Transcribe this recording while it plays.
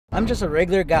I'm just a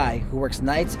regular guy who works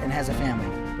nights and has a family,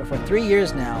 but for 3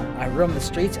 years now, I roam the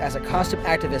streets as a costume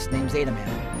activist named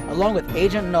ZetaMan. Along with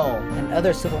Agent Null and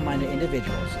other civil-minded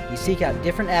individuals, we seek out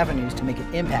different avenues to make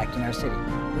an impact in our city.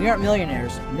 We aren't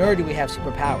millionaires, nor do we have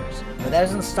superpowers, but that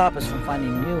doesn't stop us from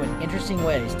finding new and interesting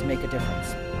ways to make a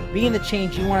difference. Being the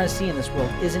change you want to see in this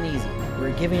world isn't easy, but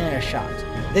we're giving it a shot.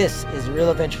 This is The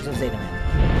Real Adventures of ZetaMan.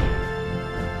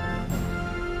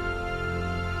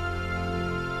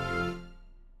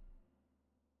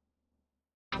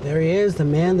 There he is, the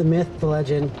man, the myth, the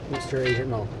legend, Mr. Agent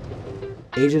Null.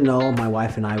 Agent Null, my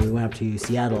wife and I, we went up to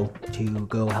Seattle to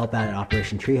go help out at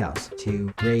Operation Treehouse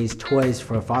to raise toys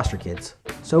for foster kids.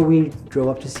 So we drove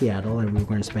up to Seattle and we were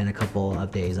going to spend a couple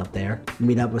of days up there,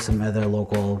 meet up with some other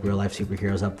local real-life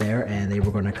superheroes up there, and they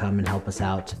were going to come and help us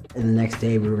out. And the next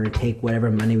day we were going to take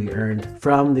whatever money we earned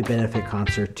from the benefit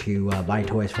concert to buy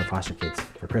toys for foster kids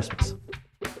for Christmas.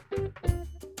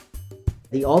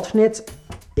 The Alternates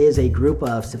is a group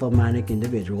of civil-minded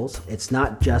individuals. It's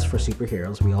not just for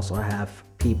superheroes. We also have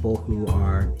people who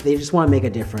they just want to make a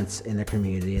difference in their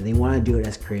community and they want to do it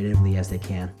as creatively as they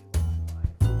can.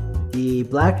 The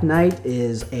Black Knight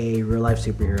is a real-life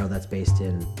superhero that's based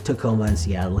in Tacoma and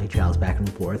Seattle. He travels back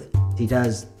and forth. He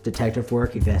does detective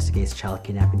work, investigates child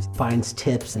kidnappings, finds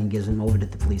tips and gives them over to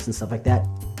the police and stuff like that.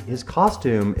 His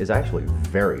costume is actually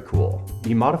very cool.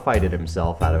 He modified it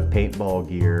himself out of paintball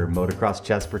gear, motocross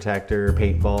chest protector,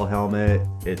 paintball helmet.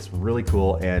 It's really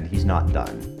cool and he's not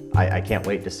done. I can't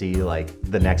wait to see like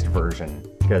the next version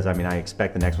because I mean I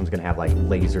expect the next one's gonna have like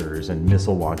lasers and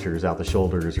missile launchers out the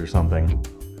shoulders or something.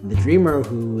 The Dreamer,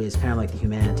 who is kind of like the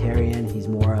humanitarian, he's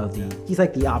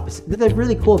like the opposite. They're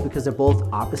really cool because they're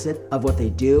both opposite of what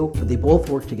they do, but they both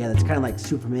work together. It's kind of like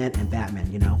Superman and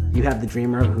Batman, you know? You have the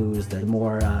Dreamer, who's the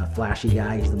more flashy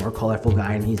guy, he's the more colorful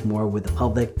guy, and he's more with the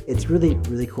public. It's really,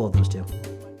 really cool, those two.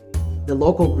 The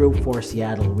local group for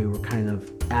Seattle, we were kind of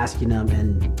asking them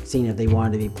and seeing if they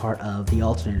wanted to be part of the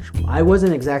Alternates. I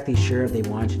wasn't exactly sure if they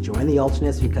wanted to join the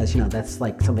Alternates because, you know, that's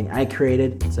like something I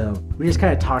created. So we just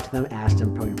kind of talked to them, asked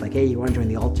them, like, hey, you want to join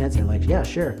the Alternates? And they're like, yeah,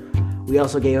 sure. We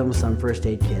also gave them some first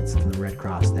aid kits from the Red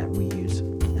Cross that we use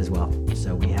as well.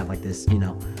 So we have like this, you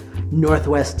know,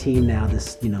 Northwest team now,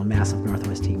 this, you know, massive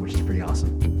Northwest team, which is pretty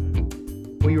awesome.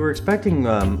 We were expecting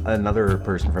another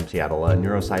person from Seattle,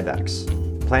 NeuroCybex.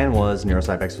 Plan was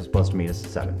NeuroCybex was supposed to meet us at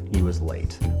 7. He was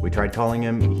late. We tried calling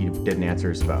him, he didn't answer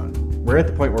his phone. We're at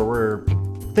the point where we're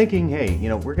thinking, hey, you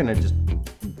know, we're gonna just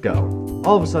go.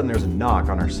 All of a sudden there's a knock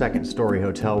on our second-story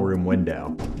hotel room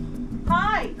window.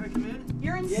 Hi!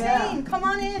 You're insane! Yeah. Come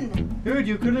on in! Dude,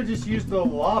 you could have just used the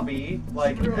lobby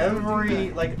like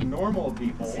like normal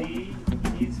people. See,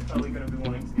 he's probably gonna be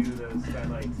wanting to do the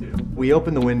skylight too. We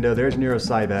open the window, there's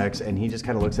NeuroCybex, and he just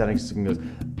kind of looks at us and goes,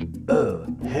 oh,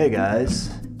 hey guys.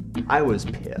 I was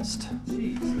pissed.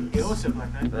 Jeez. Yeah, what's up,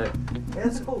 Black Knight? Yeah,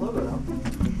 that's a cool logo though.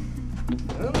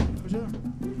 Oh, what's up?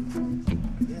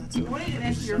 Yeah, that's you wanted to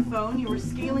answer your phone, you were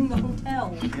scaling the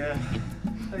hotel. Yeah.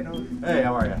 Hey,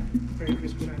 how are you? Merry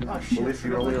Christmas. Oh shit. At least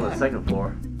you're only on the second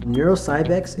floor.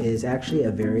 NeuroCybex is actually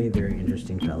a very, very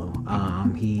interesting fellow.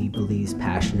 He believes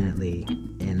passionately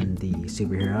in the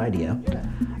superhero idea,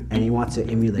 and he wants to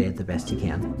emulate it the best he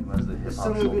can.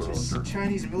 Son of a bitch is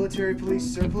Chinese military police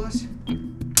surplus.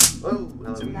 Whoa,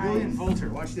 it's a million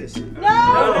volter. Watch this. No!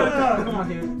 No, come on,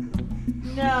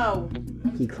 dude. No!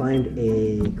 He climbed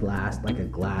a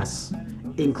glass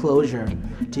enclosure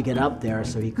to get up there,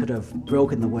 so he could have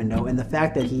broken the window. And the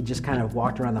fact that he just kind of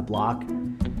walked around the block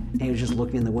and he was just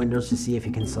looking in the windows to see if he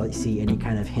can see any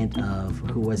kind of hint of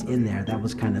who was in there, that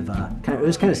was kind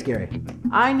of scary.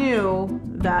 I knew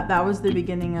that that was the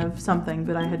beginning of something,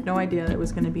 but I had no idea that it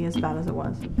was going to be as bad as it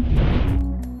was.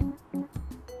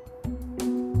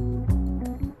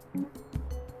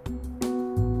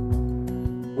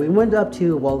 We went up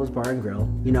to Waldo's Bar and Grill.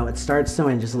 You know, it started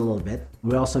snowing just a little bit.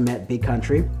 We also met Big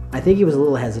Country. I think he was a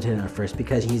little hesitant at first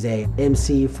because he's a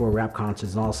MC for rap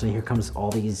concerts, and all of a sudden here comes all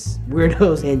these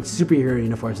weirdos in superhero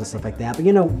uniforms and stuff like that. But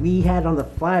you know, we had on the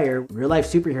flyer, real life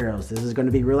superheroes. This is going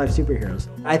to be real life superheroes.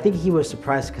 I think he was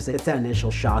surprised because it's that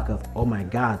initial shock of, oh my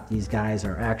God, these guys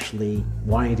are actually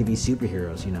wanting to be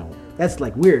superheroes, you know. That's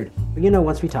like weird. But you know,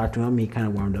 once we talked to him, he kind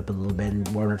of warmed up a little bit and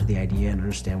warmed up to the idea and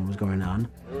understand what was going on.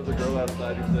 There was a girl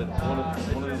outside who said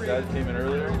one of these guys came in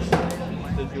earlier. She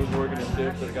said she was working a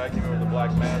shift, but a guy came in with a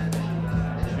black mask.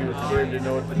 She was scared, didn't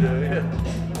know what to do.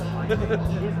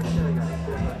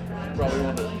 Probably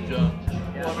wanted to jump.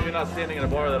 Well, I mean, you're not standing in a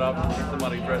bar that often. See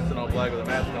somebody dressed in all black with a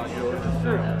mask on. You always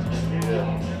assume.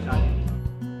 Yeah.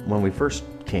 When we first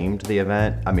came to the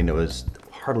event, I mean, it was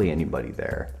hardly anybody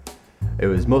there. It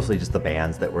was mostly just the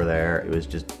bands that were there. It was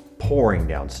just pouring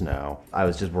down snow. I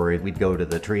was just worried we'd go to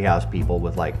the Treehouse people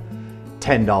with like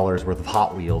 $10 worth of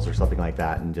Hot Wheels or something like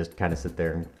that and just kind of sit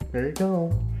there and there you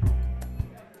go.